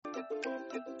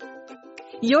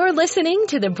You're listening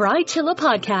to the Bride Chilla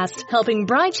podcast, helping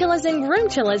bride chillas and groom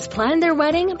chillas plan their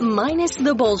wedding minus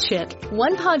the bullshit.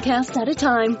 One podcast at a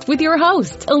time with your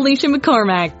host, Alicia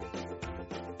McCormack.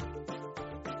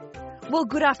 Well,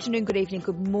 good afternoon, good evening,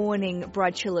 good morning,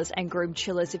 bride chillers and groom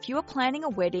chillers. If you are planning a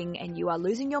wedding and you are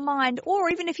losing your mind, or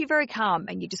even if you're very calm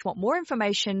and you just want more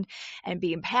information and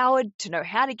be empowered to know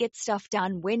how to get stuff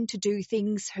done, when to do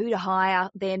things, who to hire,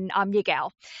 then I'm your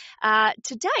gal.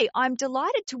 Today, I'm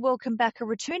delighted to welcome back a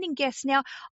returning guest. Now,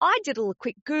 I did a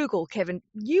quick Google, Kevin.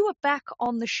 You were back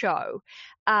on the show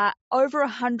over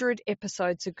 100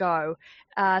 episodes ago.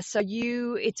 So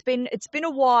it's been a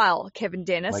while, Kevin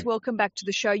Dennis. Welcome back to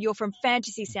the show. You're from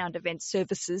Fantasy Sound Event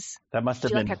Services. That must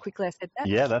have been. Like how quickly I said that?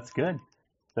 Yeah, that's good.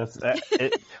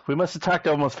 We must have talked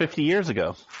almost 50 years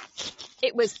ago.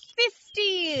 It was 50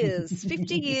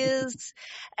 years,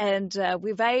 and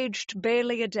we've aged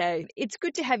barely a day. It's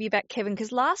good to have you back, Kevin,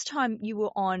 because last time you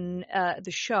were on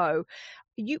the show,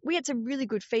 we had some really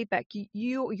good feedback.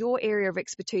 Your area of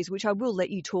expertise, which I will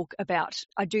let you talk about.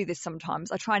 I do this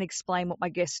sometimes. I try and explain what my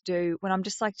guests do when I'm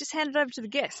just like, just hand it over to the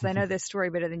guests. They know their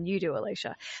story better than you do,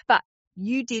 Alicia. But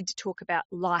you did talk about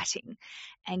lighting,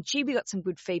 and gee, we got some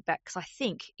good feedback because I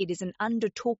think it is an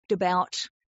under-talked about,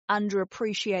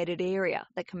 underappreciated area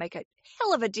that can make a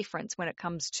hell of a difference when it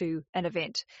comes to an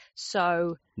event.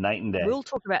 So night and day. We'll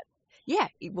talk about,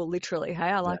 well, literally. Hey,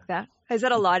 I like that. Is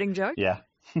that a lighting joke? Yeah.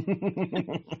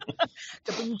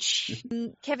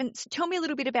 Kevin, tell me a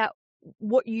little bit about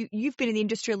what you've been in the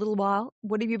industry a little while.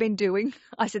 What have you been doing?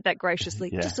 I said that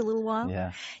graciously. Just a little while.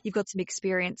 Yeah. You've got some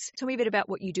experience. Tell me a bit about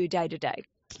what you do day to day.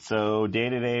 So day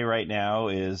to day right now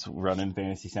is running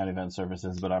Fantasy Sound Event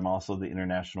Services, but I'm also the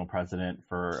international president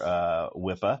for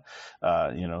WIPA,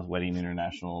 Wedding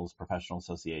International's Professional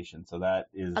Association. So that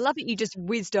is. I love that you just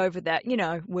whizzed over that.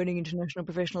 Wedding International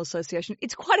Professional Association.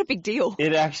 It's quite a big deal.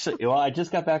 It actually. Well, I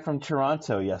just got back from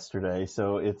Toronto yesterday,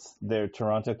 so it's there.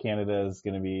 Toronto, Canada is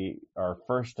going to be our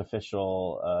first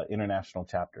official international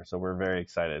chapter. So we're very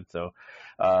excited. So,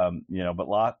 but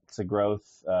lots of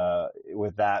growth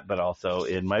with that, but also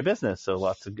in my business. So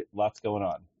lots going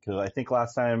on. Because I think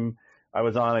last time I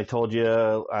was on, I told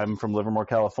you I'm from Livermore,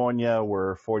 California.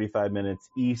 We're 45 minutes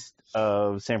east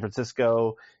of San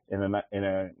Francisco in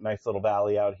a nice little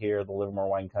valley out here, the Livermore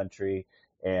Wine Country.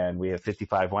 And we have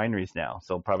 55 wineries now.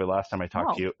 So probably last time I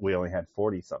talked to you, we only had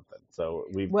 40 something. So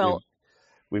we've grown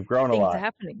a lot. Things are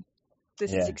happening.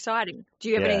 This is exciting. Do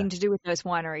you have anything to do with those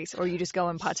wineries, or you just go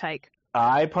and partake?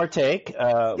 I partake.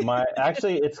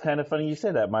 Actually, it's kind of funny you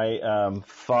say that. My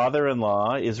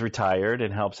father-in-law is retired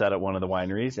and helps out at one of the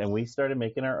wineries, and we started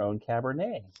making our own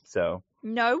Cabernet. So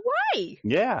no way.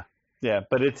 Yeah,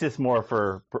 but it's just more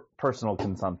for personal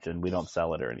consumption. We don't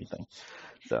sell it or anything.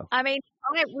 So I mean,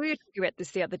 we were talking about this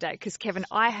the other day because Kevin,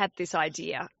 I had this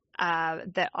idea.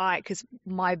 Because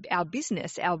our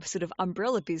business, our sort of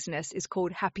umbrella business is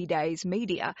called Happy Days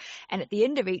Media. And at the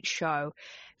end of each show,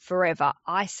 forever,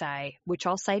 I say, which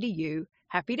I'll say to you,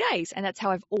 Happy Days. And that's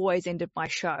how I've always ended my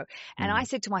show. And I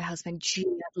said to my husband, gee,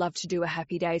 I'd love to do a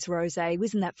Happy Days rosé.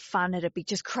 Wasn't that fun? It'd be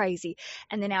just crazy.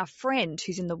 And then our friend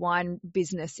who's in the wine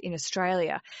business in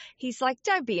Australia, he's like,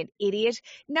 don't be an idiot.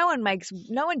 No one makes a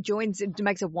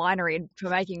winery for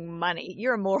making money.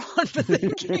 You're a moron for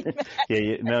thinking that.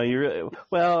 You really,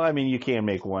 well, I mean, you can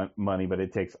make money, but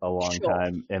it takes a long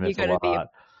time and it's a lot.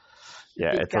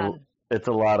 It's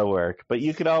a lot of work, but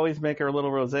you could always make our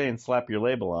little rosé and slap your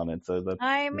label on it. So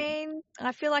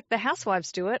I feel like the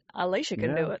housewives do it. Alicia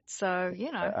can do it. So,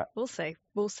 we'll see.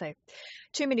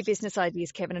 Too many business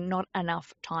ideas, Kevin, and not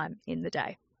enough time in the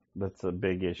day. That's a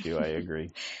big issue. I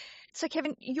agree. So,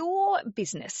 Kevin, your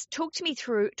business, talk to me,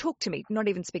 not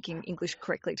even speaking English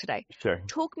correctly today. Sure.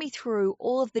 Talk me through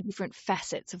all of the different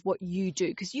facets of what you do,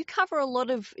 because you cover a lot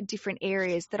of different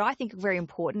areas that I think are very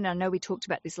important. I know we talked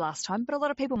about this last time, but a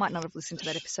lot of people might not have listened to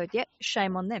that episode yet.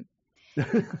 Shame on them.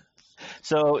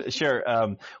 So,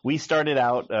 sure. We started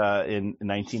out in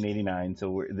 1989,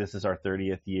 so this is our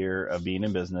 30th year of being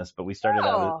in business, but we started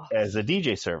out as a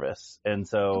DJ service. And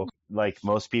so, like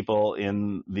most people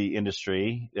in the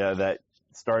industry that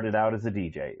started out as a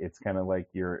DJ. It's kind of like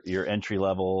your entry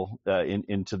level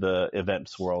into the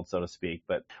events world, so to speak.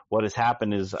 But what has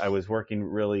happened is I was working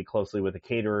really closely with a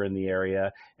caterer in the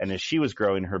area, and as she was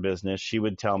growing her business, she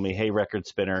would tell me, "Hey, record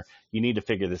spinner, you need to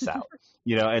figure this out."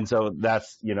 And so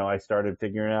that's, I started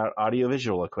figuring out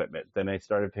audiovisual equipment. Then I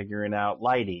started figuring out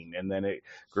lighting, and then it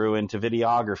grew into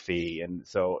videography.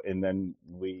 And then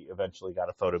we eventually got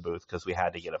a photo booth because we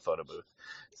had to get a photo booth.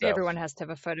 So, everyone has to have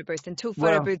a photo booth until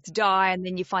photo booths die, and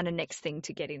then you find a next thing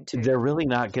to get into. They're really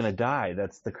not going to die.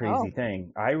 That's the crazy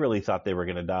thing. I really thought they were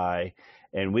going to die.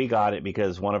 And we got it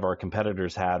because one of our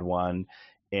competitors had one,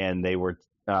 and they were,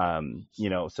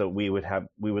 so we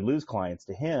would lose clients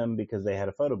to him because they had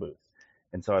a photo booth.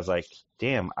 And so I was like,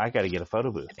 damn, I got to get a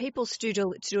photo booth. People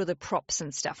do the props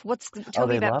and stuff. Tell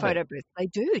me about photo booths. They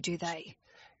do they?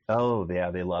 Oh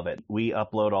yeah, they love it. We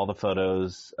upload all the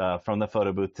photos from the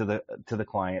photo booth to the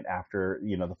client after,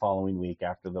 the following week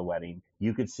after the wedding.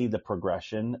 You could see the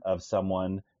progression of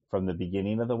someone from the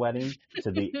beginning of the wedding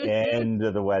to the end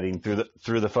of the wedding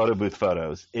through the photo booth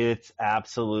photos. It's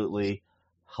absolutely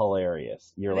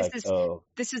hilarious. You're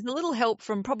this is a little help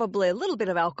from probably a little bit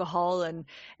of alcohol and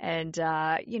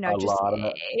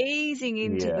just easing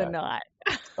into the night.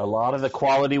 A lot of the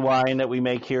quality wine that we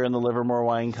make here in the Livermore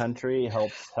wine country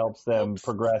helps them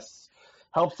progress,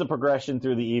 helps the progression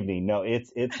through the evening. No,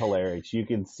 it's hilarious. You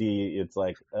can see it's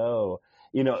like,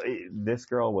 this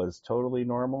girl was totally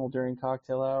normal during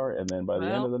cocktail hour, and then by the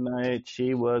end of the night,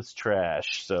 she was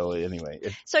trash. So anyway.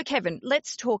 So Kevin,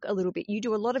 let's talk a little bit. You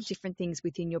do a lot of different things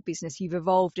within your business. You've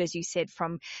evolved, as you said,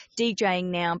 from DJing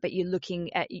now, but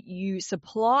you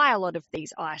supply a lot of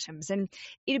these items. And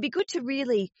it'd be good to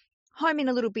really home in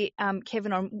a little bit,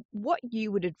 Kevin, on what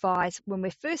you would advise when we're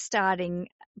first starting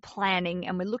planning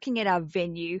and we're looking at our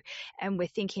venue and we're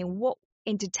thinking what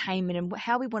entertainment and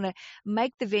how we want to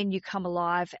make the venue come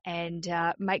alive and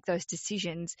make those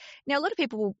decisions. Now, a lot of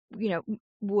people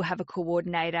will have a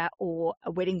coordinator or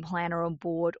a wedding planner on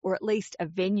board, or at least a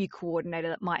venue coordinator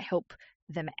that might help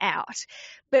them out.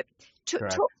 But talk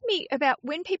to me about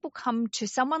when people come to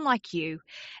someone like you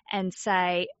and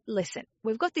say, listen,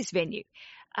 we've got this venue.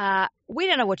 We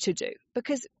don't know what to do,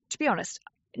 because to be honest,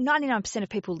 99% of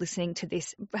people listening to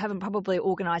this haven't probably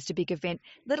organised a big event,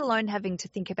 let alone having to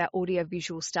think about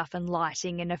audio-visual stuff and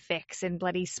lighting and effects and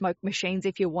bloody smoke machines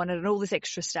if you wanted and all this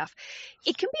extra stuff.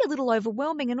 It can be a little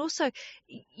overwhelming, and also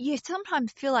you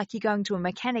sometimes feel like you're going to a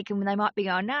mechanic and they might be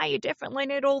going, no, you definitely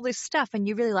need all this stuff, and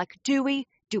you're really like, do we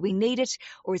need it,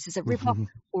 or is this a rip-off,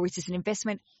 or is this an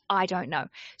investment? I don't know.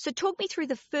 So talk me through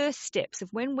the first steps of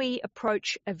when we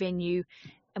approach a venue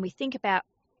and we think about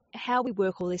how we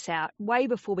work all this out way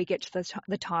before we get to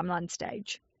the timeline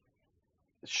stage.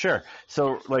 Sure.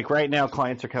 So like right now,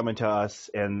 clients are coming to us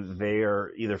and they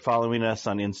are either following us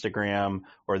on Instagram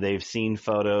or they've seen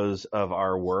photos of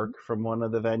our work from one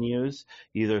of the venues,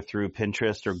 either through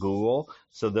Pinterest or Google.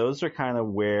 So those are kind of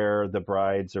where the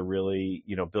brides are really,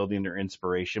 building their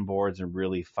inspiration boards and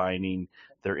really finding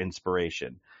their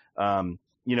inspiration.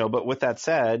 But with that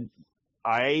said,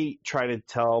 I try to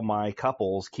tell my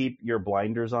couples, keep your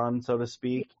blinders on, so to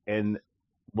speak, and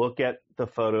look at the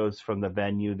photos from the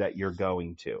venue that you're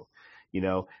going to,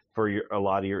 for a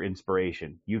lot of your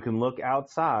inspiration. You can look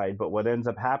outside, but what ends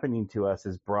up happening to us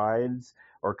is brides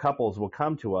or couples will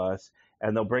come to us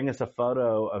and they'll bring us a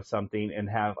photo of something and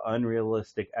have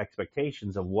unrealistic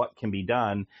expectations of what can be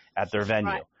done at their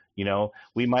venue. Right.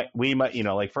 We might,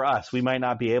 like for us, we might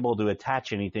not be able to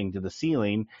attach anything to the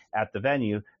ceiling at the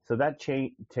venue. So that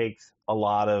takes a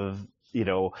lot of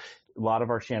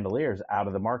our chandeliers out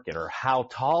of the market. Or how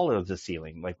tall is the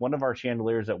ceiling? Like one of our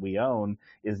chandeliers that we own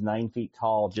is 9 feet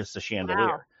tall, just a chandelier.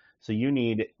 Wow. So you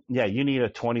need a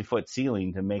 20-foot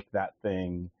ceiling to make that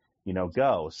thing,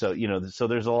 go. So, so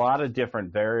there's a lot of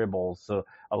different variables. So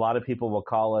a lot of people will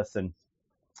call us and,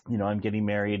 I'm getting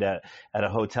married at a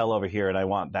hotel over here and I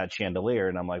want that chandelier.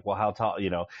 And I'm like, well, how tall,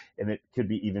 and it could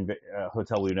be even a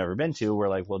hotel we've never been to. We're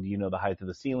like, well, do you know the height of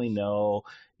the ceiling? No,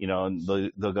 and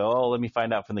they'll go, oh, let me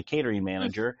find out from the catering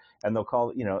manager. And they'll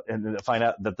call, and they'll find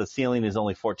out that the ceiling is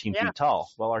only 14 feet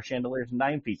tall. Well, our chandelier is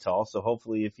 9 feet tall. So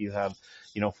hopefully if you have,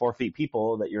 4 feet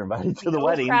people that you're invited to the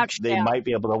wedding, they might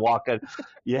be able to walk it.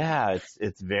 Yeah,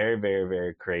 it's very, very,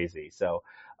 very crazy. So,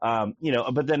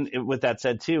 but then with that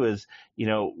said too is,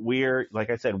 we're, like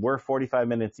I said, we're 45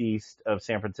 minutes east of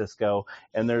San Francisco,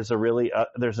 and there's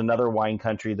there's another wine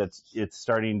country it's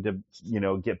starting to,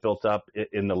 get built up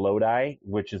in the Lodi,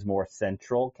 which is more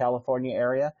central California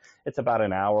area. It's about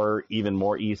an hour, even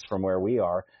more east from where we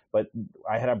are. But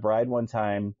I had a bride one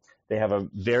time, they have a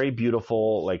very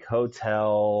beautiful like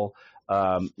hotel,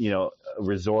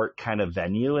 resort kind of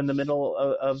venue in the middle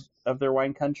of their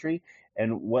wine country.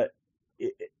 And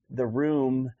the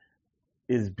room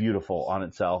is beautiful on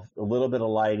itself. A little bit of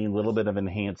lighting, a little bit of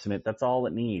enhancement. That's all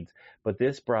it needs. But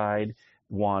this bride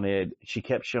she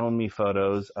kept showing me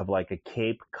photos of like a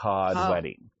Cape Cod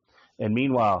wedding. And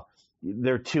meanwhile,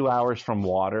 they're 2 hours from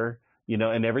water,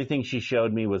 and everything she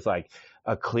showed me was like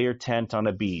a clear tent on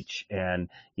a beach, and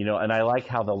and I like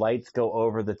how the lights go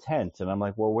over the tent, and I'm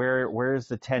like, well, where is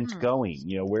the tent going?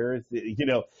 Where is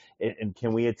the, and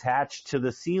can we attach to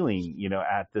the ceiling,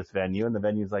 at this venue? And the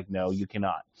venue's like, no, you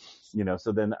cannot.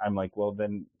 So then I'm like, well,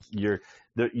 then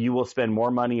you will spend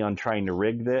more money on trying to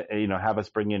rig have us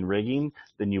bring in rigging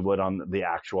than you would on the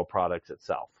actual product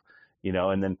itself.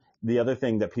 And then the other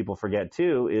thing that people forget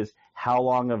too is how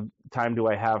long of time do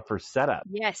I have for setup?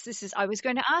 Yes, I was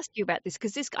going to ask you about this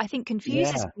because this, I think,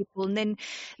 confuses people. And then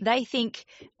they think,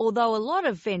 although a lot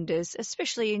of vendors,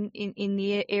 especially in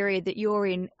the area that you're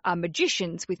in, are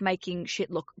magicians with making shit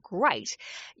look great,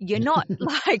 you're not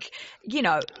like,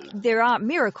 there aren't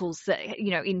miracles that,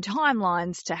 in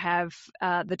timelines to have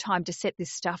the time to set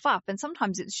this stuff up. And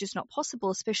sometimes it's just not possible,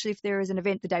 especially if there is an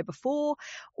event the day before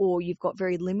or you've got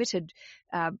very limited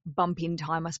bump in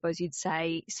time, I suppose you'd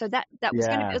say. So that was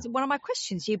going to be one of my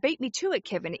questions. You beat me to it,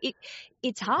 Kevin.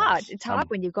 It's hard. It's hard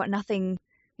when you've got nothing.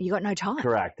 You got no time.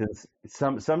 Correct.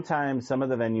 And sometimes some of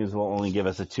the venues will only give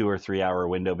us a 2 or 3 hour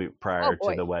window prior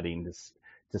to the wedding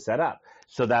to set up.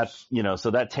 So that's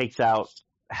so that takes out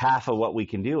half of what we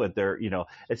can do at their,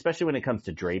 especially when it comes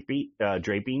to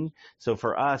draping. So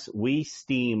for us, we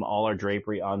steam all our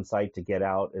drapery on site to get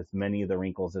out as many of the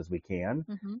wrinkles as we can.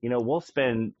 Mm-hmm. We'll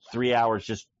spend 3 hours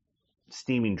just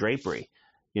steaming drapery,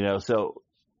 so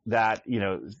that,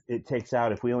 it takes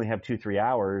out, if we only have 2-3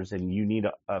 hours and you need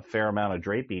a fair amount of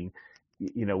draping,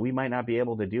 we might not be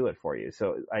able to do it for you.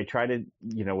 So I try to,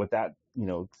 with that,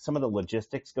 some of the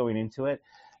logistics going into it,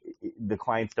 the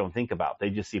clients don't think about. They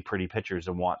just see pretty pictures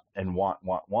and want,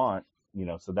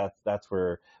 so that's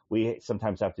where we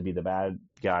sometimes have to be the bad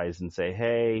guys and say,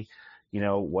 hey,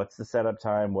 what's the setup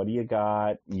time? What do you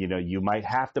got? You might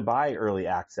have to buy early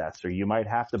access, or you might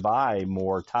have to buy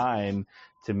more time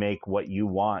to make what you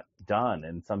want done.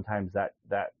 And sometimes that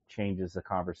changes the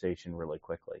conversation really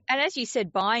quickly. And as you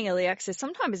said, buying early access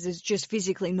sometimes is just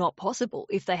physically not possible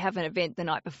if they have an event the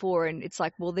night before and it's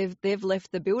like, well, they've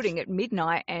left the building at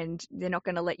midnight and they're not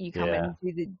going to let you come and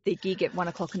do the gig at 1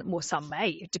 o'clock. Or some may.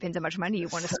 It depends how much money you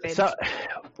want to spend.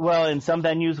 And some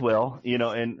venues will,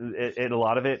 and a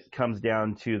lot of it comes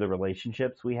down to the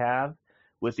relationships we have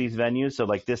with these venues. So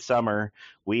like this summer,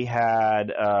 we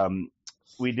had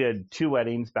we did 2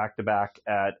 weddings back to back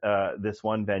at this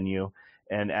one venue.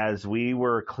 And as we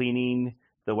were cleaning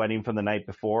the wedding from the night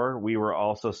before, we were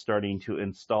also starting to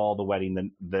install the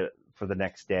wedding for the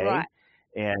next day.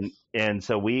 Right. And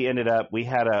so we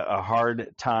had a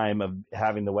hard time of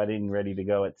having the wedding ready to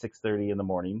go at 6:30 in the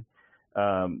morning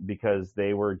because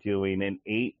they were doing an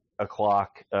 8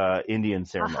 o'clock Indian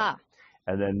ceremony. Uh-huh.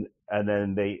 And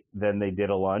then they did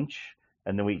a lunch.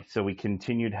 And then we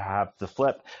continued to have the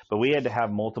flip, but we had to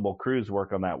have multiple crews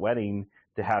work on that wedding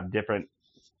to have different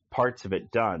parts of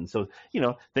it done. So,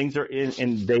 things are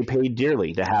and they paid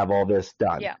dearly to have all this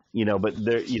done, but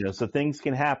there, so things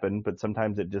can happen, but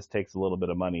sometimes it just takes a little bit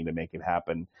of money to make it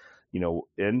happen,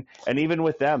 and even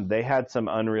with them, they had some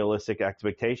unrealistic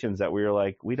expectations that we were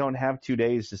like, we don't have 2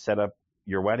 days to set up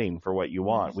your wedding for what you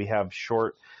want. We have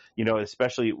short,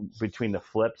 especially between the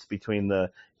flips, between the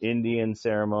Indian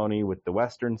ceremony with the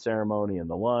Western ceremony and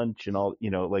the lunch and all,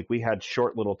 like we had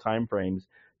short little time frames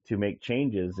to make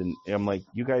changes. And I'm like,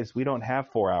 you guys, we don't have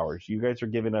 4 hours. You guys are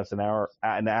giving us an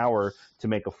hour to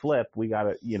make a flip. We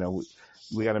gotta,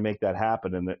 we gotta make that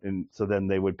happen. And so then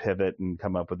they would pivot and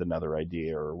come up with another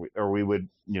idea, or we would,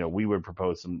 we would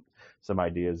propose some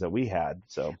ideas that we had.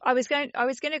 So I was going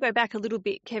to go back a little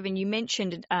bit, Kevin. You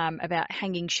mentioned about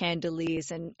hanging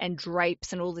chandeliers and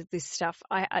drapes and all of this stuff.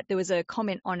 There was a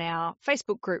comment on our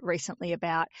Facebook group recently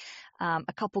about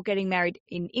a couple getting married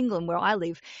in England where I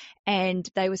live, and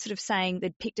they were sort of saying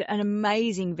they'd picked an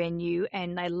amazing venue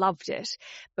and they loved it.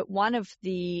 But one of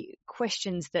the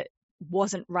questions that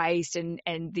wasn't raised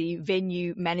and the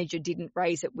venue manager didn't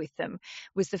raise it with them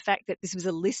was the fact that this was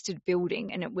a listed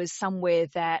building and it was somewhere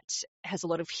that has a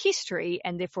lot of history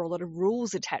and therefore a lot of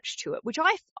rules attached to it, which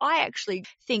I actually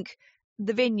think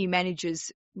the venue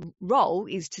manager's role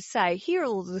is to say, here are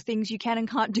all the things you can and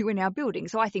can't do in our building.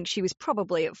 So I think she was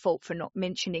probably at fault for not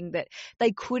mentioning that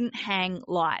they couldn't hang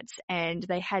lights and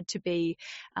they had to be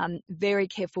very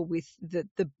careful with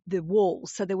the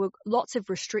walls. So there were lots of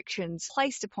restrictions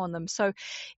placed upon them. So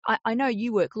I know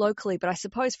you work locally, but I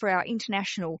suppose for our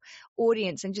international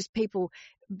audience and just people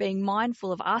being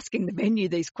mindful of asking the venue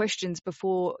these questions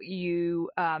before you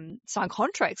sign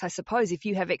contracts, I suppose, if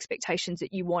you have expectations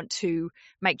that you want to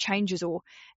make changes or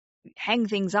hang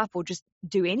things up or just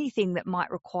do anything that might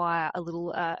require a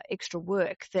little extra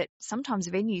work, that sometimes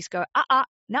venues go,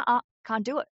 nah, can't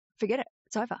do it. Forget it.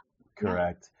 It's over.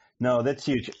 Correct. No, that's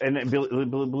huge. And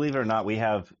believe it or not, we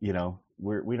have,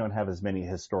 we don't have as many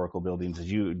historical buildings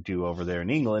as you do over there in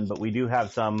England, but we do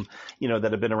have some,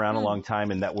 that have been around a long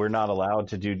time and that we're not allowed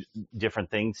to do different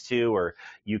things to, or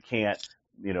you can't,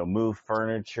 move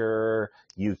furniture.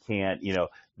 You can't,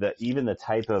 even the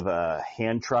type of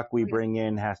hand truck we bring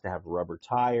in has to have rubber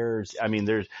tires. I mean,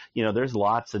 there's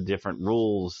lots of different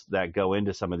rules that go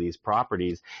into some of these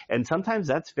properties, and sometimes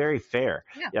that's very fair.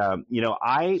 Yeah.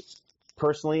 I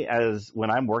personally, when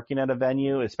I'm working at a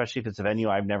venue, especially if it's a venue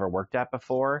I've never worked at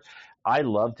before, I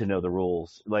love to know the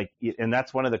rules. And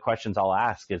that's one of the questions I'll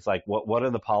ask is what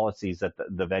are the policies that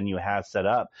the venue has set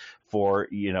up for,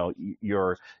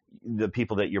 the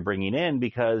people that you're bringing in,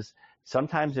 because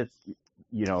sometimes it's,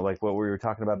 like what we were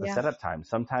talking about, the setup time.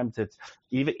 Sometimes it's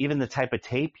even the type of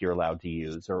tape you're allowed to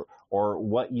use, or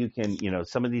what you can,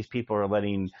 some of these people are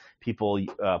letting people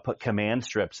put command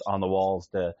strips on the walls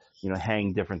to,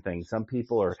 hang different things. Some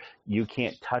people you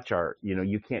can't touch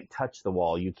you can't touch the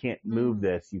wall. You can't move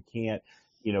this. You can't,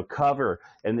 cover.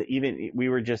 And even we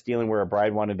were just dealing where a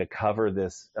bride wanted to cover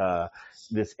this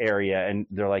area, and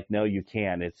they're like, no, you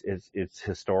can't. It's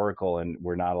historical, and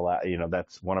we're not allowed,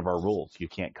 that's one of our rules. You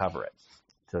can't cover it.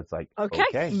 So it's like,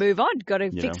 okay, move on. Got to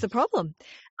fix the problem.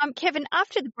 Kevin,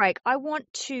 after the break, I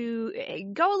want to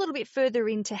go a little bit further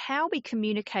into how we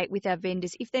communicate with our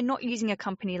vendors if they're not using a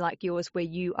company like yours where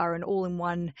you are an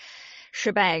all-in-one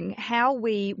shebang, how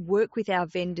we work with our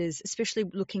vendors, especially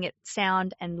looking at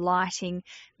sound and lighting,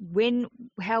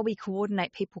 how we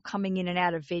coordinate people coming in and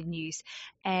out of venues,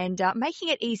 and making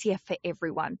it easier for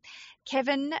everyone.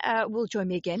 Kevin will join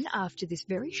me again after this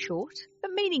very short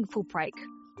but meaningful break.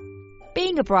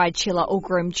 Being a bride chiller or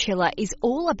groom chiller is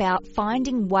all about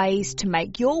finding ways to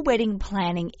make your wedding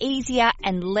planning easier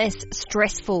and less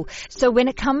stressful. So when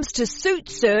it comes to suit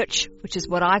search, which is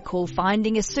what I call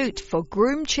finding a suit for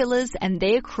groom chillers and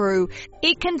their crew,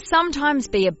 it can sometimes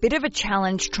be a bit of a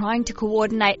challenge trying to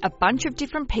coordinate a bunch of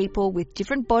different people with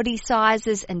different body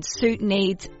sizes and suit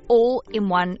needs all in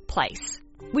one place.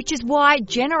 Which is why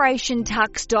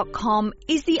GenerationTux.com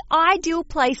is the ideal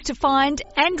place to find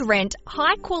and rent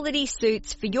high-quality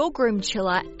suits for your groom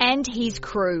chiller and his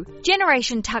crew.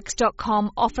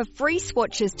 GenerationTux.com offer free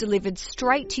swatches delivered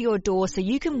straight to your door so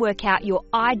you can work out your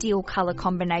ideal colour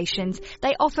combinations.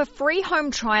 They offer free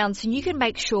home try-ons so you can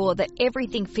make sure that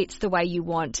everything fits the way you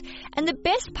want. And the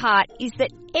best part is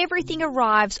that everything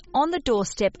arrives on the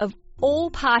doorstep of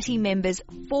all party members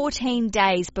 14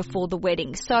 days before the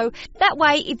wedding. So that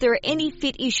way, if there are any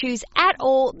fit issues at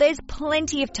all, there's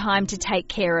plenty of time to take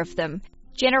care of them.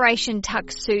 Generation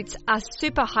Tux suits are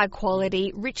super high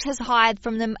quality. Rich has hired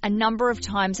from them a number of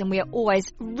times, and we are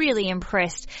always really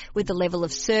impressed with the level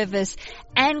of service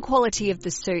and quality of the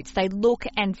suits. They look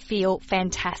and feel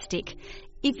fantastic.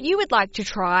 If you would like to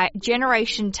try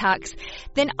Generation Tux,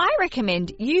 then I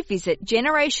recommend you visit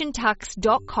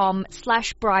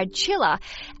generationtux.com/bridechiller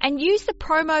and use the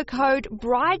promo code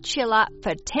BRIDECHILLER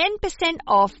for 10%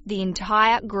 off the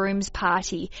entire groom's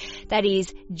party. That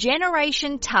is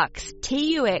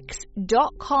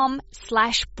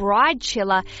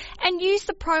generationtux.com/bridechiller and use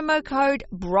the promo code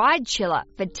BRIDECHILLER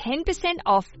for 10%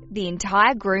 off the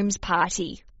entire groom's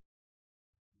party.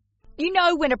 You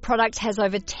know when a product has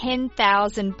over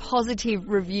 10,000 positive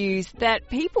reviews that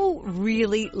people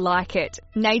really like it.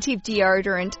 Native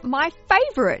deodorant, my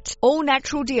favourite. All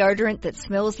natural deodorant that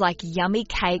smells like yummy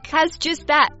cake has just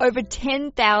that, over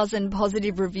 10,000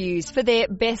 positive reviews for their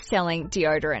best-selling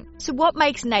deodorant. So what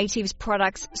makes Native's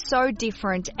products so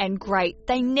different and great?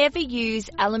 They never use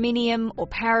aluminium or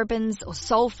parabens or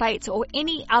sulfates or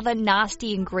any other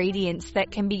nasty ingredients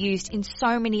that can be used in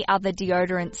so many other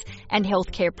deodorants and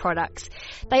healthcare products.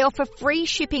 They offer free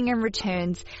shipping and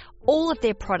returns. All of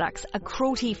their products are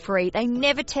cruelty-free. They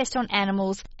never test on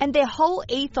animals, and their whole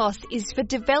ethos is for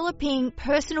developing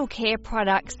personal care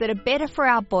products that are better for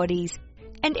our bodies.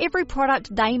 And every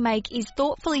product they make is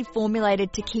thoughtfully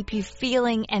formulated to keep you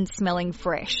feeling and smelling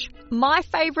fresh. My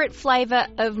favourite flavour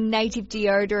of Native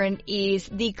deodorant is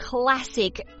the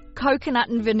classic coconut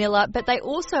and vanilla, but they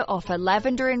also offer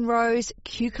lavender and rose,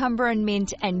 cucumber and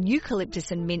mint, and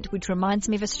eucalyptus and mint, which reminds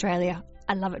me of Australia.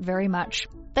 I love it very much.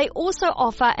 They also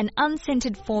offer an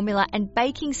unscented formula and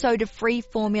baking soda-free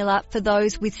formula for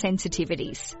those with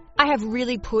sensitivities. I have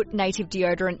really put Native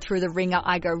deodorant through the ringer.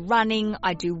 I go running,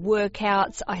 I do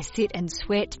workouts, I sit and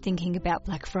sweat thinking about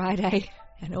Black Friday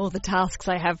and all the tasks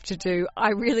I have to do. I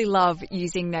really love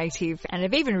using Native, and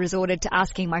I've even resorted to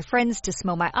asking my friends to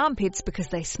smell my armpits because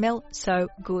they smell so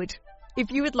good.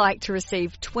 If you would like to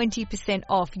receive 20%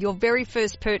 off your very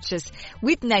first purchase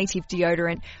with Native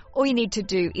Deodorant, all you need to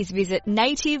do is visit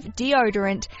Native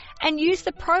Deodorant and use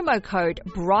the promo code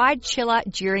BRIDECHILLER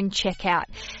during checkout.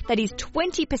 That is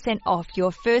 20% off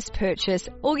your first purchase.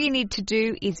 All you need to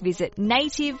do is visit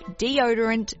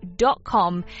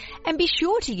nativedeodorant.com and be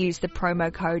sure to use the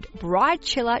promo code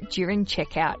BRIDECHILLER during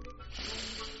checkout.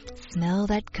 Smell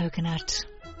that coconut.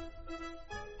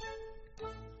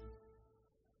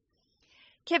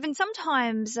 Kevin,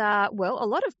 sometimes, a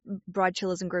lot of bride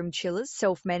chillers and groom chillers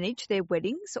self-manage their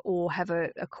weddings or have a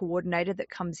coordinator that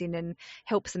comes in and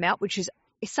helps them out, which is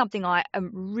something I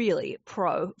am really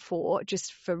pro for,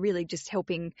 just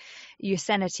helping your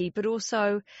sanity, but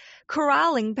also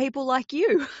corralling people like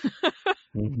you.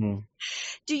 Mm-hmm.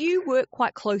 Do you work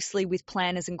quite closely with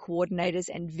planners and coordinators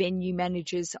and venue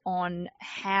managers on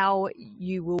how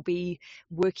you will be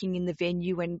working in the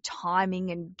venue and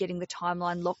timing and getting the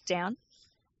timeline locked down?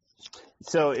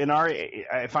 So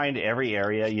I find every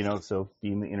area, so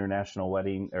being the international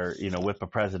wedding or,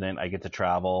 WIPA president, I get to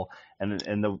travel. And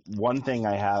the one thing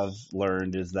I have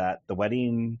learned is that the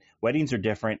weddings are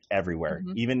different everywhere,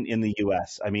 Mm-hmm. even in the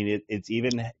US. I mean, it's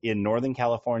even in Northern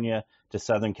California to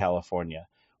Southern California.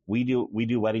 We do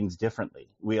weddings differently.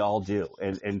 We all do.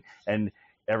 And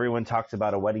everyone talks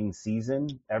about a wedding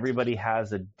season. Everybody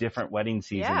has a different wedding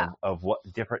season of what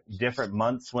different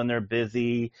months when they're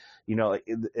busy,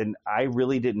 and I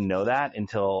really didn't know that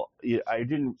until I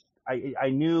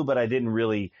knew, but I didn't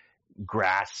really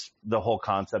grasp the whole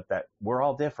concept that we're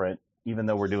all different, even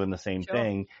though we're doing the same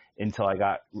thing, until I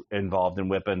got involved in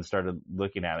WIPA and started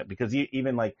looking at it. Because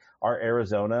even like our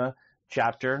Arizona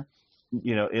chapter,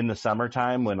 in the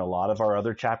summertime when a lot of our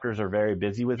other chapters are very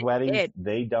busy with weddings,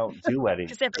 they don't do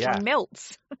weddings. Because everyone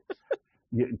melts.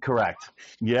 Correct.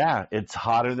 Yeah. It's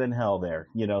hotter than hell there,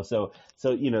 so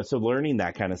learning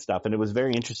that kind of stuff. And it was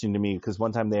very interesting to me because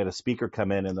one time they had a speaker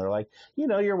come in and they're like,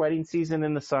 your wedding season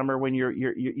in the summer when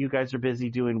you guys are busy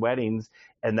doing weddings.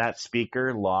 And that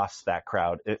speaker lost that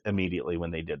crowd immediately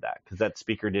when they did that because that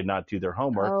speaker did not do their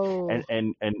homework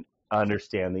and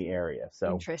understand the area.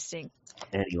 So interesting.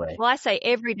 Anyway. Well, I say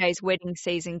every day's wedding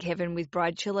season, Kevin, with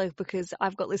Bride Chiller, because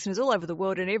I've got listeners all over the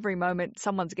world and every moment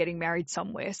someone's getting married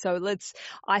somewhere. So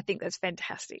I think that's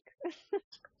fantastic.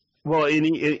 Well,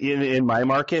 in my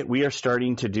market, we are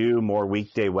starting to do more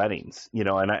weekday weddings,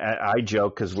 and I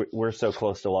joke because we're so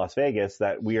close to Las Vegas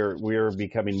that we are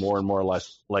becoming more and more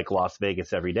less like Las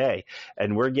Vegas every day.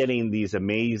 And we're getting these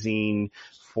amazing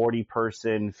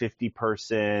 40-person,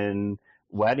 50-person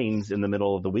weddings in the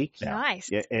middle of the week now. Nice.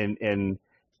 And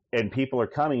people are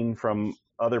coming from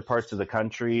other parts of the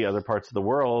country, other parts of the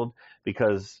world,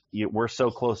 because we're so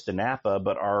close to Napa,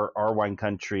 but our wine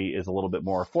country is a little bit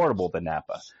more affordable than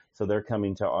Napa. So they're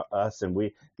coming to us, and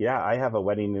I have a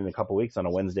wedding in a couple of weeks on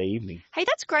a Wednesday evening. Hey,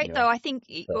 that's great though. I think,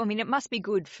 it must be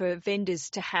good for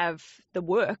vendors to have the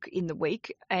work in the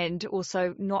week and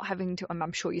also not having to,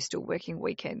 I'm sure you're still working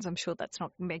weekends. I'm sure that's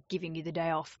not giving you the day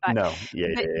off. But, no.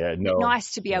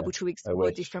 Nice to be able to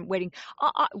explore different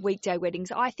weekday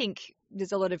weddings. I think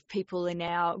there's a lot of people in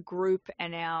our group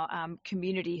and our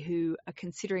community who are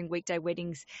considering weekday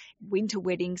weddings, winter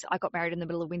weddings. I got married in the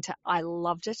middle of winter. I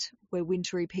loved it. We're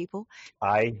wintry people.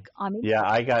 I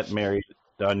got married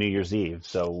on New Year's Eve,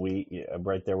 so I'm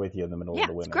right there with you in the middle of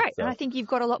the winter. It's great. So. And I think you've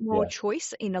got a lot more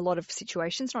choice in a lot of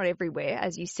situations, not everywhere.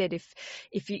 As you said,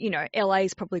 if you LA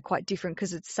is probably quite different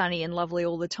because it's sunny and lovely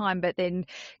all the time, but then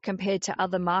compared to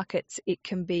other markets, it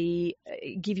can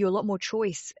give you a lot more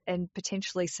choice and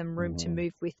potentially some room to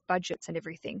move with budgets and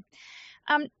everything.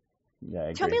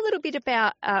 Tell me a little bit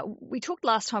about, we talked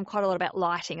last time quite a lot about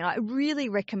lighting, and I really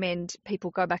recommend people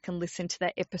go back and listen to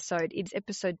that episode. It's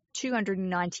episode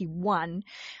 291.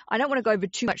 I don't want to go over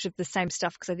too much of the same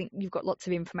stuff because I think you've got lots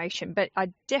of information, but I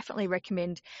definitely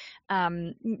recommend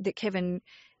that Kevin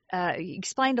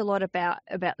explained a lot about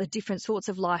the different sorts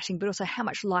of lighting, but also how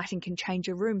much lighting can change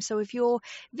a room. So if your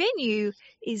venue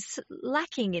is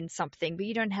lacking in something, but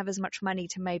you don't have as much money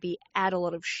to maybe add a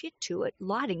lot of shit to it,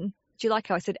 lighting. Do you like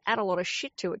how I said add a lot of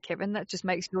shit to it, Kevin? That just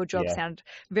makes your job sound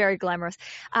very glamorous.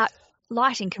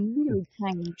 Lighting can really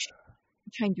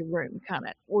change a room, can't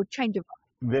it? Or change a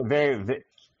vibe. Very,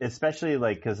 especially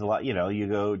because a lot, you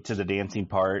go to the dancing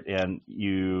part and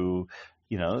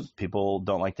people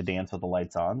don't like to dance with the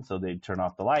lights on, so they turn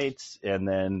off the lights. And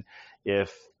then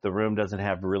if the room doesn't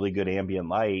have really good ambient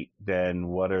light, then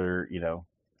what are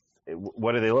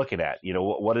they looking at?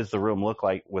 What does the room look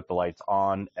like with the lights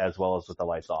on as well as with the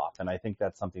lights off? And I think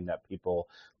that's something that people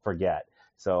forget.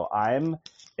 So and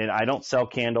I don't sell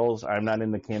candles. I'm not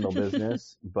in the candle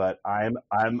business, but I'm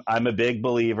a big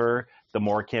believer. The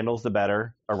more candles, the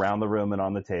better around the room and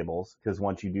on the tables, because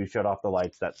once you do shut off the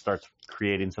lights, that starts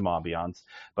creating some ambiance.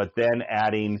 But then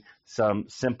adding some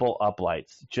simple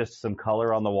uplights, just some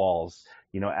color on the walls,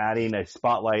 adding a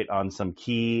spotlight on some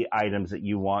key items that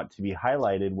you want to be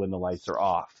highlighted when the lights are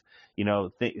off.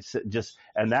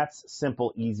 And that's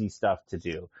simple, easy stuff to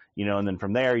do, and then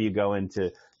from there you go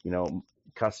into,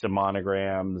 custom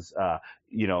monograms,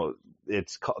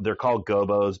 they're called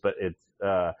gobos, but it's,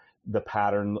 the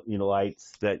pattern,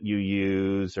 lights that you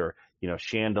use, or,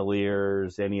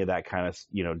 chandeliers, any of that kind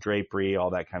of, drapery, all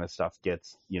that kind of stuff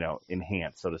gets,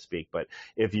 enhanced, so to speak. But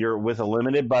if you're with a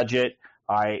limited budget,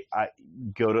 I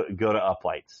go to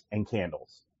uplights and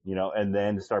candles, and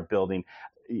then start building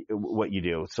what you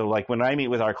do. So like when I meet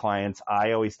with our clients,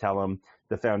 I always tell them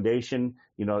the foundation,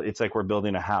 it's like we're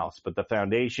building a house, but the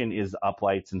foundation is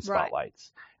uplights and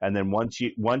spotlights. Right. And then once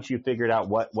you figured out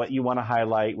what you want to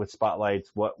highlight with spotlights,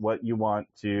 what you want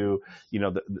to,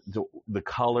 the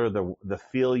color, the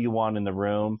feel you want in the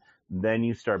room, then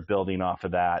you start building off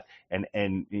of that. And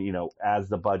as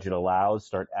the budget allows,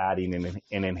 start adding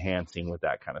and enhancing with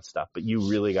that kind of stuff. But you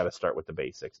really got to start with the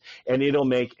basics, and it'll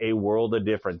make a world of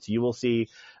difference. You will see,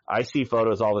 I see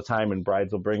photos all the time, and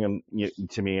brides will bring them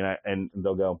to me, and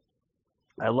they'll go,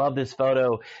 I love this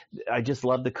photo. I just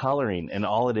love the coloring. And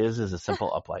all it is a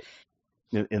simple uplight.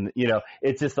 And,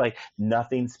 it's just like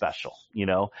nothing special,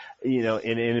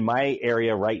 in my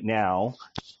area right now,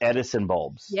 Edison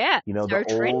bulbs. Yeah. The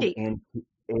trendy.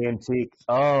 Old antique.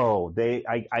 Oh,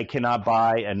 I cannot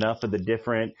buy enough of the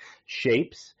different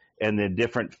shapes and the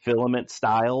different filament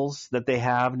styles that they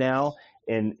have now.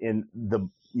 And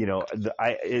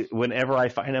whenever I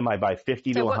find them, I buy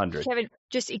 50 to 100. Kevin,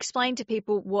 just explain to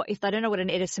people if they don't know what an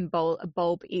Edison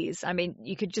bulb is. I mean,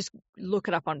 you could just look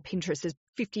it up on Pinterest. There's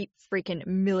 50 freaking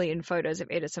million photos of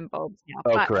Edison bulbs now.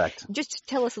 Oh, correct. Just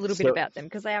tell us a little bit about them,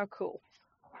 because they are cool.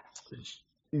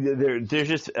 They're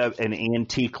just an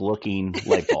antique looking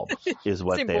light bulb is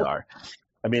what they are.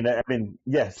 I mean,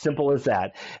 yeah, simple as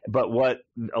that. But what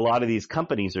a lot of these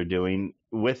companies are doing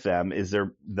with them is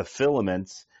the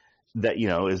filaments that,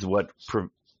 is what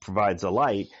provides a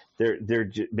light. They're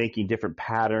making different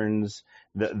patterns.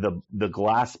 The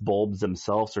glass bulbs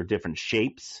themselves are different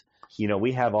shapes.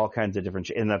 We have all kinds of different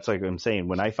and that's like I'm saying,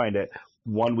 when I find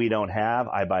one we don't have,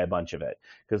 I buy a bunch of it,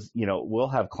 because, we'll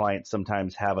have clients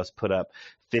sometimes have us put up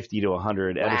 50 to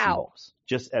 100 Edison bulbs,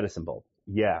 just Edison bulb.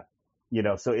 Yeah.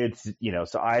 So it's,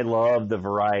 so I love the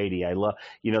variety. I love,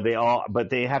 but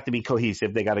they have to be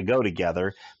cohesive. They got to go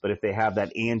together. But if they have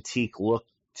that antique look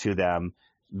to them,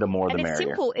 the more the merrier. And it's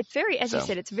simple. It's very, as you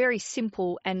said, it's very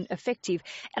simple and effective.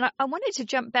 And I wanted to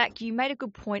jump back. You made a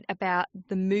good point about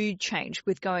the mood change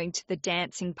with going to the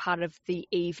dancing part of the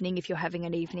evening if you're having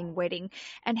an evening wedding,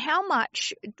 and how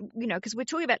much, because we're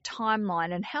talking about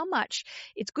timeline, and how much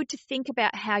it's good to think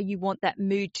about how you want that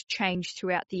mood to change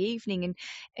throughout the evening. And,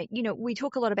 we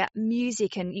talk a lot about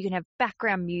music, and you can have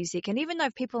background music. And even though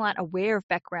people aren't aware of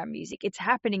background music, it's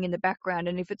happening in the background.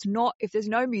 And if there's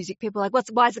no music, people are like,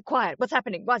 why is it quiet? What's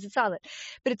happening? Why is it silent?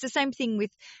 But it's the same thing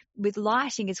with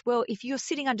lighting as well. If you're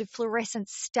sitting under fluorescent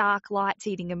stark lights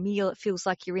eating a meal, it feels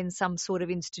like you're in some sort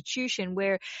of institution.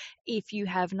 Where if you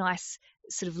have nice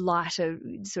sort of lighter,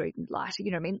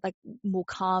 like more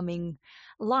calming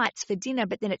lights for dinner,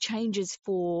 but then it changes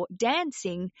for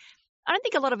dancing. I don't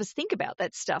think a lot of us think about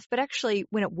that stuff, but actually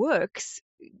when it works,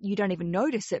 you don't even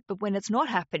notice it. But when it's not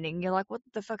happening, you're like, what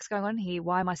the fuck's going on here?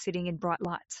 Why am I sitting in bright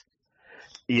lights?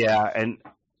 Yeah. And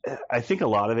I think a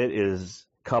lot of it is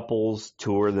couples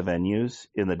tour the venues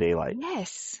in the daylight.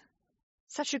 Yes.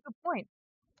 Such a good point.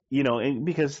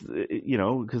 Because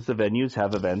the venues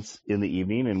have events in the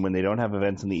evening, and when they don't have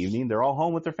events in the evening, they're all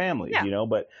home with their families,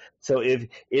 but so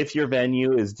if your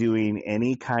venue is doing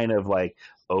any kind of like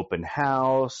open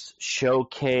house,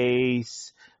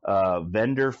 showcase,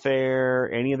 vendor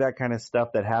fair, any of that kind of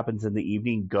stuff that happens in the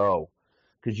evening, go.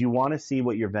 Because you want to see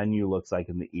what your venue looks like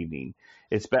in the evening.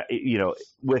 It's,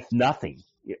 with nothing,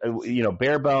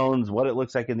 bare bones, what it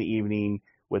looks like in the evening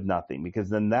with nothing, because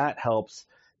then that helps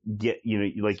get,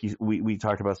 we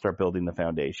talked about, start building the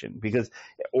foundation,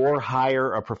 or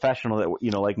hire a professional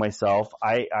that, like myself,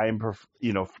 I'm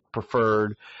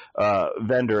preferred,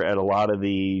 vendor at a lot of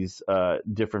these,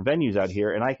 different venues out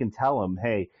here. And I can tell them,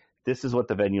 hey, this is what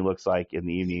the venue looks like in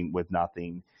the evening with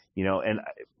nothing.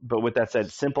 But with that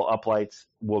said, simple uplights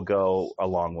will go a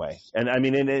long way. And I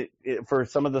mean, for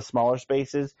some of the smaller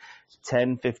spaces,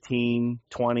 10, 15,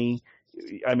 20,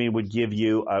 would give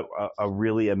you a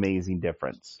really amazing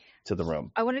difference to the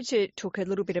room. I wanted to talk a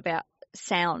little bit about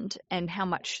sound and how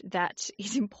much that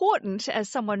is important as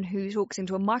someone who talks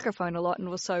into a microphone a lot, and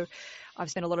also I've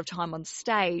spent a lot of time on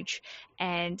stage,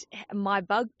 and my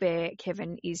bugbear,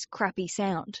 Kevin, is crappy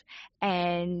sound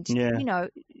and,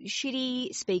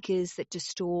 shitty speakers that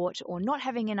distort, or not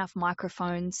having enough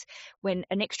microphones when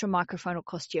an extra microphone will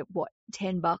cost you,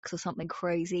 $10 or something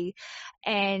crazy.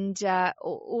 And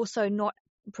also not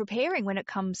preparing when it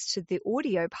comes to the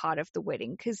audio part of the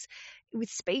wedding, because with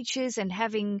speeches and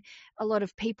having a lot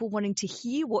of people wanting to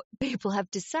hear what people have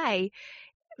to say,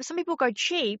 some people go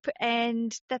cheap,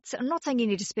 and I'm not saying you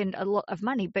need to spend a lot of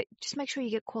money, but just make sure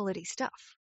you get quality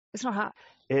stuff. It's not hard.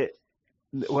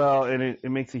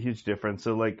 It makes a huge difference.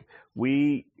 So like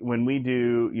when we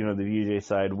do, the DJ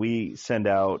side, we send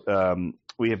out,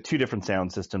 we have two different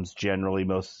sound systems generally,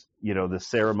 the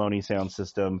ceremony sound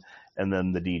system and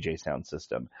then the DJ sound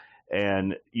system.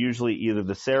 And usually either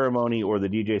the ceremony or the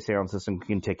DJ sound system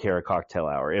can take care of cocktail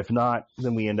hour. If not,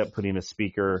 then we end up putting a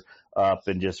speaker up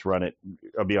and just run it,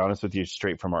 I'll be honest with you,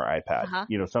 straight from our iPad.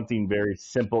 Uh-huh. Something very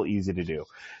simple, easy to do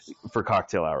for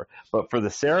cocktail hour. But for the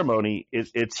ceremony,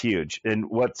 it's huge. And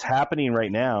what's happening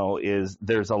right now is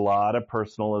there's a lot of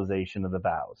personalization of the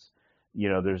vows.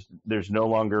 There's no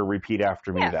longer repeat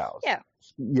after me vows. Yeah.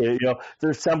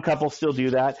 There's some couples still do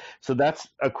that. So that's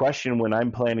a question when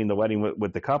I'm planning the wedding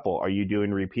with the couple. Are you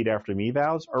doing repeat after me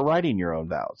vows or writing your own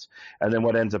vows? And then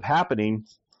what ends up happening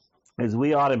is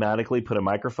we automatically put a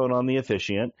microphone on the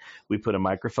officiant. We put a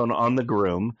microphone on the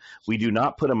groom. We do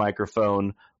not put a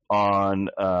microphone on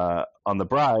the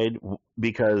bride,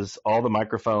 because all the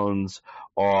microphones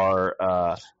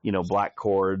are black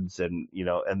cords, and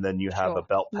then you have a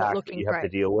belt pack that you have to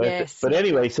deal with. Yes. But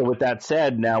anyway, so with that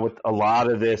said, now with a lot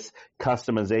of this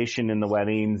customization in the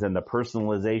weddings and the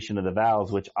personalization of the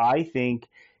vows, which I think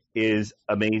is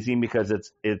amazing, because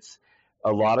it's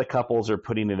a lot of couples are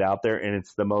putting it out there, and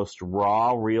it's the most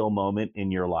raw, real moment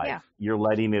in your life. Yeah. You're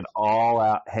letting it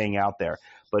all hang out there.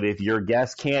 But if your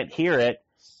guests can't hear it,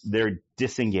 they're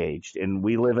disengaged. And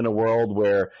we live in a world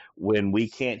where when we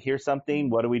can't hear something,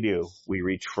 what do? We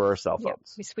reach for our cell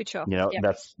phones. We switch off.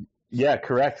 That's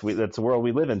correct. That's the world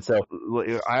we live in. So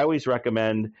I always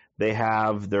recommend they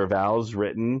have their vows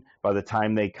written by the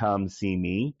time they come see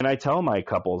me. And I tell my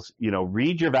couples,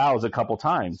 read your vows a couple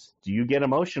times. Do you get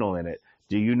emotional in it?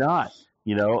 Do you not?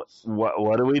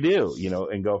 What do we do?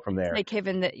 And go from there. Hey,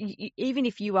 Kevin, that even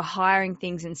if you were hiring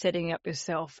things and setting up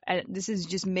yourself, and this is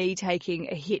just me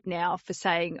taking a hit now for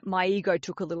saying my ego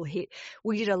took a little hit.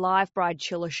 We did a live bride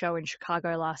chiller show in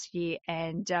Chicago last year,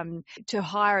 and to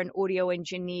hire an audio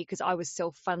engineer, because I was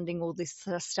self-funding all this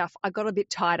stuff, I got a bit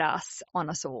tight ass on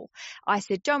us all. I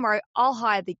said, don't worry, I'll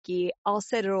hire the gear, I'll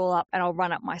set it all up, and I'll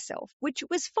run it myself, which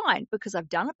was fine because I've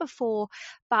done it before,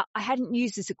 but I hadn't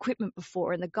used this equipment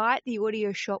before. And the guy at the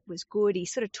audio shop was good. He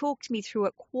sort of talked me through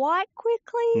it quite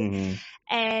quickly,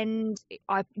 and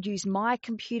I used my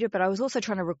computer, but I was also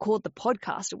trying to record the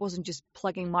podcast. It wasn't just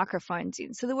plugging microphones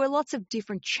in. So there were lots of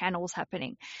different channels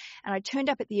happening. And I turned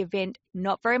up at the event,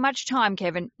 not very much time,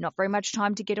 Kevin, not very much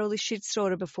time to get all this shit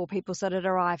sorted before people started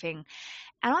arriving.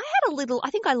 And I had I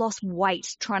think I lost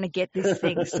weight trying to get this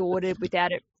thing sorted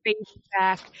without it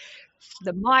feedback.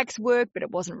 The mics worked, but it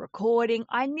wasn't recording.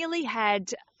 I nearly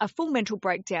had a full mental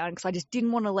breakdown because I just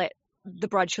didn't want to let the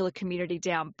bride chiller community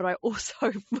down. But I also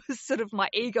was my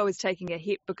ego was taking a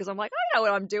hit, because I'm like, I know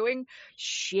what I'm doing.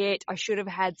 Shit, I should have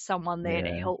had someone there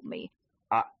to help me.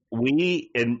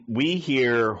 We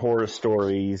hear horror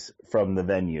stories from the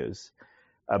venues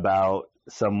about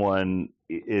someone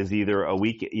is either a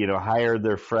week, hired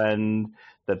their friend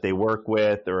that they work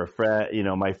with, or a friend,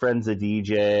 my friend's a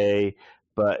DJ,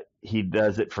 but he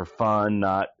does it for fun,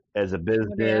 not as a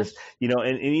business,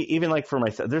 and even like for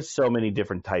myself, there's so many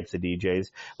different types of DJs.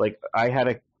 Like I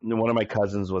had one of my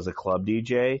cousins was a club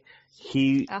DJ.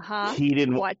 He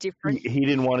didn't want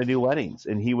to do weddings,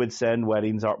 and he would send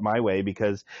weddings my way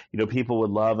because, people would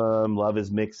love him, love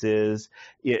his mixes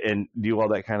and do all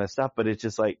that kind of stuff. But it's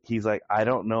just like, he's like, I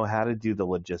don't know how to do the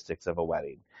logistics of a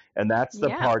wedding. And that's the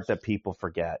part that people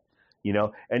forget,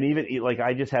 and even like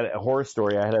I just had a horror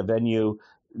story. I had a venue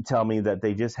tell me that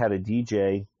they just had a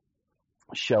DJ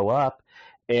show up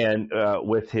and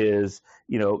with his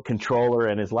controller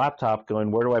and his laptop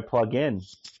going, where do I plug in?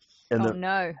 And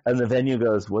and the venue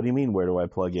goes, what do you mean, where do I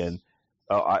plug in?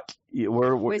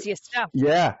 Where's your stuff?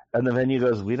 Yeah. And the venue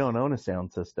goes, we don't own a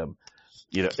sound system.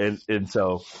 And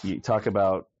so you talk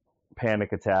about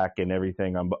panic attack and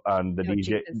everything on the DJ.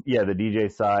 Jesus. Yeah, the DJ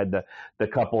side, the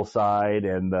couple side,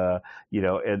 and the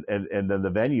and then the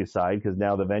venue side, because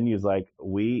now the venue's like,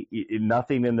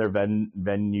 nothing in their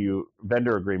venue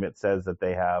vendor agreement says that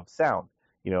they have sound.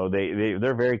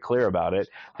 They're very clear about it.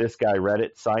 This guy read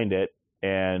it, signed it,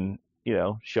 and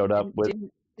showed up with.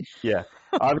 Yeah,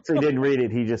 obviously didn't read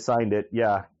it. He just signed it.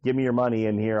 Yeah, give me your money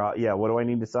in here. Yeah, what do I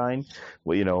need to sign?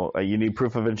 Well, you need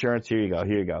proof of insurance. Here you go.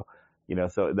 Here you go.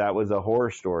 So that was a horror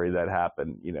story that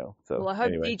happened. So well, I hope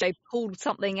anyway. DJ pulled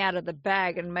something out of the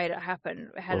bag and made it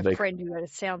happen. I had a friend who had a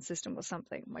sound system or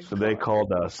something. They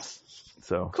called us.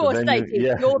 So of course they did.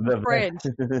 Yeah, you're the friend.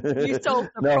 You solved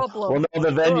the problem. Well,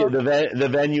 no, the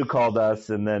venue called us,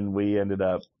 and then we ended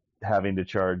up having to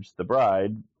charge the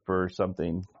bride for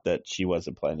something that she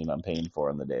wasn't planning on paying for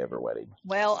on the day of her wedding.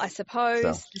 Well, I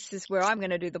suppose this is where I'm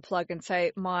going to do the plug and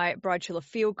say my Bride Chilla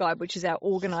Field Guide, which is our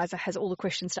organizer, has all the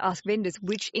questions to ask vendors,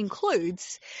 which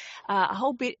includes a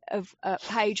whole bit of a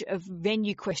page of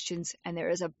venue questions, and there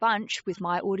is a bunch with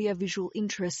my audiovisual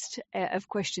interest of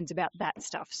questions about that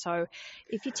stuff. So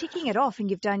if you're ticking it off and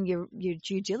you've done your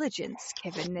due diligence,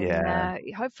 Kevin, then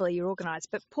hopefully you're organized.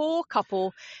 But poor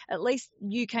couple, at least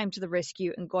you came to the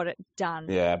rescue and got it done.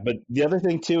 Yeah, but the other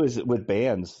thing too is with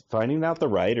bands, finding out the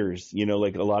writers.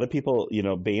 Like a lot of people,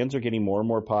 bands are getting more and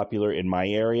more popular in my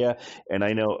area, and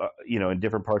I know, in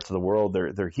different parts of the world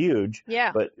they're huge.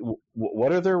 Yeah. But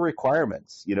what are their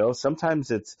requirements?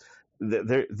 Sometimes it's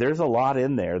there's a lot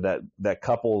in there that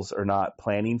couples are not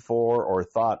planning for or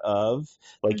thought of,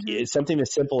 like something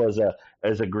as simple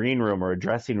as a green room or a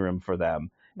dressing room for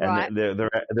them. And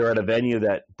they're at a venue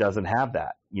that doesn't have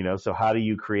that, so how do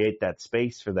you create that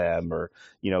space for them, or,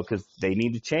 because they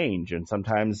need to change, and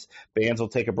sometimes bands will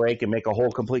take a break and make a whole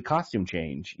complete costume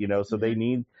change, so they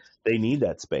need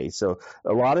that space. So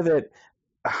a lot of it,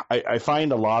 I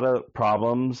find a lot of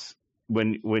problems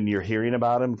when you're hearing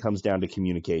about them comes down to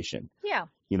communication. Yeah.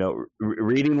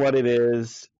 Reading what it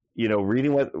is,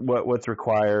 reading what's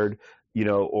required,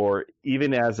 or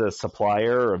even as a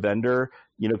supplier or a vendor,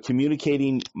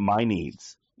 communicating my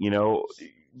needs,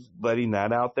 letting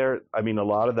that out there. I mean, a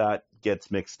lot of that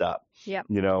gets mixed up,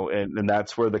 and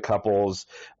that's where the couples,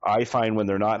 I find, when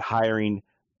they're not hiring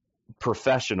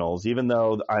professionals, even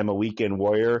though I'm a weekend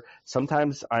warrior,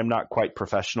 sometimes I'm not quite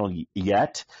professional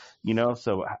yet,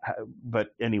 so, but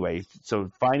anyway,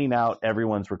 so finding out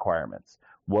everyone's requirements.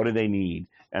 What do they need?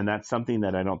 And that's something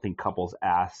that I don't think couples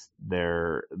ask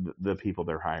the people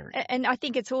they're hiring. And I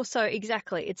think it's also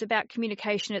it's about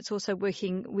communication. It's also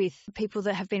working with people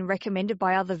that have been recommended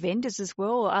by other vendors as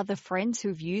well, or other friends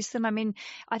who've used them. I mean,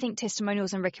 I think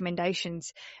testimonials and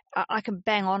recommendations, I can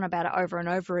bang on about it over and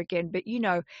over again, but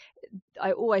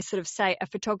I always sort of say a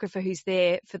photographer who's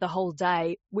there for the whole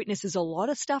day witnesses a lot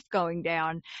of stuff going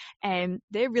down, and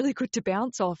they're really good to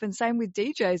bounce off. And same with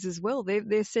DJs as well.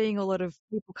 They're seeing a lot of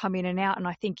people come in and out. And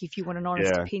I think if you want an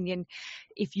honest opinion,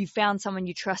 if you found someone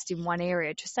you trust in one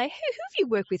area, just say, hey, who have you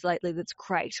worked with lately that's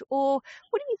great? Or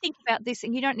what do you think about this?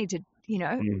 And you don't need to,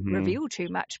 reveal too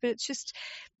much, but it's just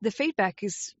the feedback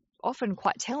is often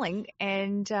quite telling,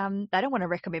 and they don't want to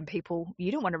recommend people.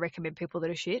 You don't want to recommend people that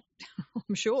are shit,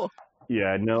 I'm sure.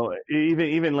 Yeah, no,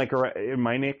 even like in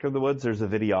my neck of the woods, there's a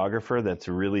videographer that's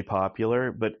really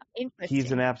popular, but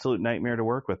he's an absolute nightmare to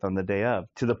work with on the day of,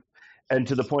 to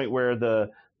the point where the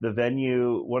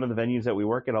venue, one of the venues that we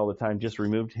work at all the time, just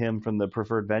removed him from the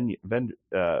preferred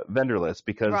vendor list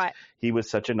because he was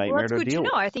such a nightmare to deal with. That's good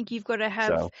to know. I think you've got to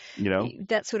have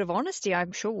that sort of honesty.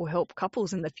 I'm sure will help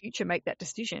couples in the future make that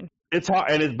decision. It's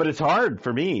hard, but it's hard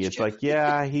for me. It's like,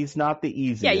 he's not the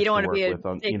easiest. Yeah, you don't want to be a dick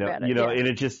about it. And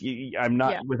it just, I'm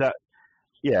not without.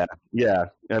 Yeah.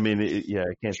 I mean,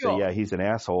 I can't say, he's an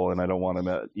asshole and I don't want him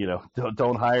to,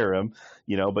 don't hire him,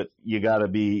 but you got to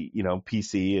be,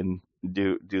 PC and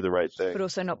do the right thing. But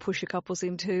also not push your couples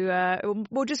into,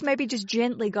 just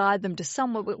gently guide them to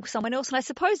someone else. And I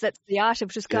suppose that's the art of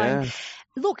just going,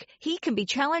 look, he can be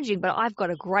challenging, but I've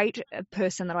got a great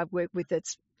person that I've worked with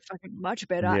that's fucking much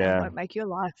better and won't make your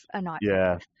life a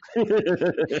nightmare.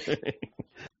 Yeah.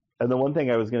 And the one thing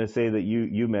I was going to say that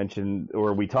you mentioned,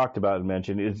 or we talked about and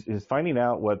mentioned, is finding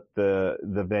out what the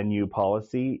venue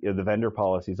policy, or the vendor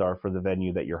policies are for the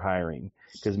venue that you're hiring.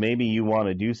 Because maybe you want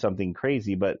to do something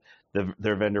crazy, but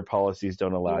their vendor policies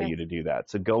don't allow you to do that.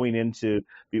 So going into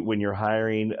when you're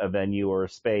hiring a venue or a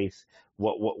space,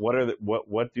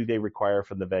 what do they require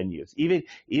from the venues?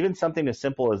 Even something as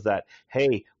simple as that.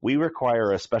 Hey, we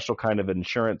require a special kind of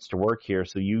insurance to work here.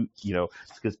 So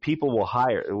because people will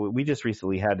hire. We just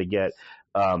recently had to get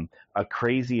a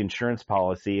crazy insurance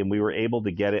policy, and we were able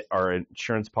to get our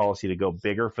insurance policy to go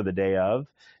bigger for the day of,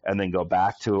 and then go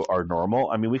back to our normal.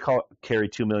 I mean, we carry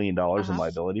 $2 million in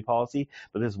liability policy,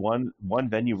 but this one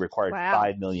venue required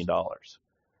 $5 million.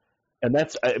 And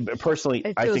that's personally,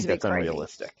 I think that's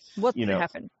unrealistic. What's going to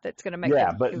happen that's going to make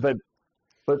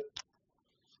but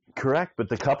Correct. But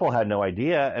the couple had no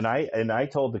idea. And I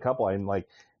told the couple, I'm like,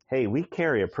 hey, we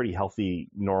carry a pretty healthy,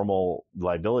 normal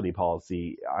liability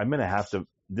policy. I'm going to have to,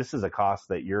 this is a cost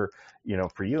that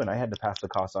for you. And I had to pass the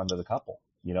cost on to the couple,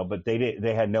 but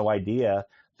they had no idea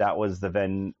that was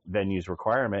the venue's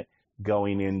requirement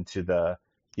going into the,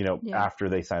 after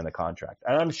they signed the contract.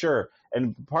 And I'm sure,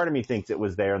 and part of me thinks it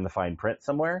was there in the fine print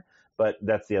somewhere, but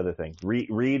that's the other thing.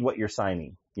 Read what you're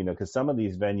signing, because some of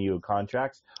these venue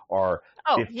contracts are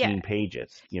 15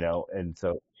 pages, and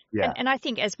so. Yeah. And I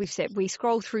think, as we've said, we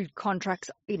scroll through contracts,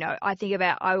 I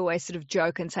always sort of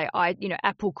joke and say,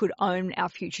 Apple could own our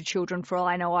future children for all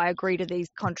I know. I agree to these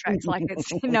contracts like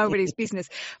it's nobody's business.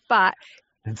 But,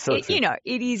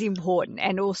 it is important.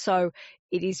 And also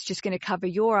it is just going to cover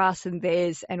your ass and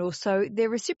theirs. And also they're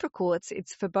reciprocal.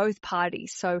 It's for both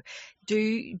parties. So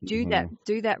do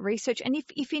that research. And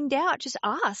if in doubt, just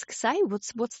ask, say,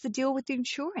 what's the deal with the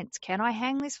insurance? Can I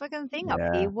hang this fucking thing up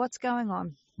here? What's going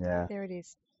on? Yeah. There it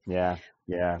is. Yeah.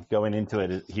 Going into it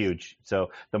is huge.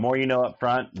 So the more you know up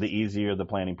front, the easier the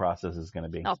planning process is going to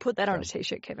be. I'll put that on a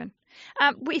t-shirt, Kevin.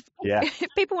 If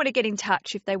people want to get in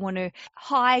touch, if they want to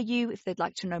hire you, if they'd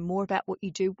like to know more about what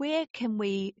you do, where can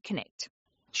we connect?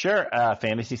 Sure.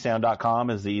 FantasySound.com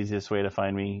is the easiest way to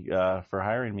find me for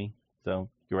hiring me. So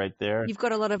you're right there. You've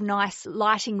got a lot of nice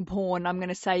lighting porn, I'm going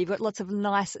to say. You've got lots of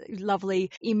nice, lovely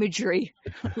imagery.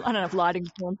 I don't know if lighting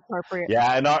porn is appropriate.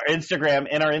 Yeah, and our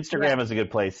Instagram is a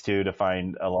good place, too, to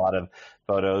find a lot of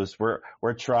photos.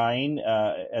 We're trying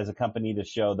as a company to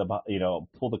show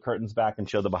pull the curtains back and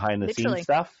show the behind the scenes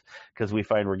stuff, because we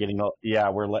find we're getting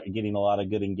a lot of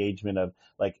good engagement of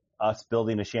like us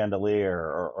building a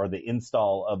chandelier or the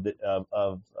install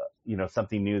of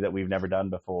something new that we've never done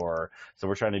before. So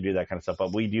we're trying to do that kind of stuff,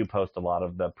 but we do post a lot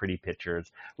of the pretty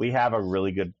pictures. We have a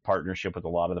really good partnership with a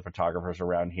lot of the photographers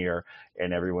around here,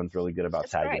 and everyone's really good about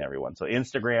tagging everyone. So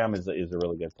Instagram is a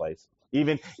really good place.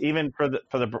 Even for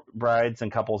the brides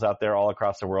and couples out there all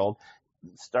across the world,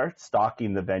 start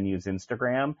stalking the venue's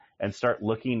Instagram and start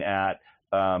looking at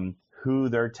who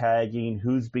they're tagging,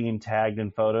 who's being tagged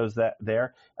in photos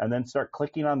and then start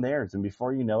clicking on theirs. And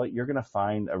before you know it, you're going to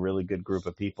find a really good group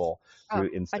of people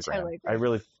through Instagram. I totally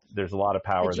agree. There's a lot of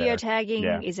power there.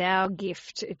 Geotagging is our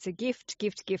gift. It's a gift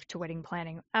to wedding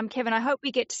planning. Kevin, I hope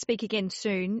we get to speak again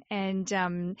soon.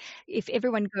 And if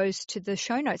everyone goes to the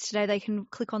show notes today, they can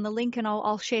click on the link, and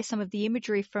I'll share some of the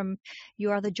imagery from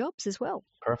your other jobs as well.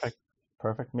 Perfect.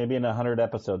 Maybe in 100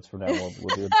 episodes from now,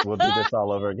 we'll do this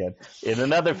all over again in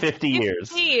another 50 years.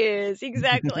 50 years,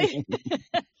 exactly.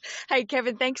 Hey,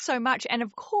 Kevin, thanks so much. And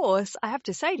of course, I have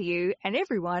to say to you and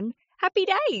everyone, happy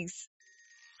days.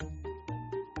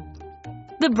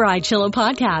 The Bridechilla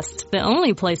Podcast. The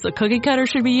only place the cookie cutter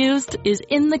should be used is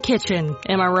in the kitchen.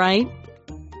 Am I right?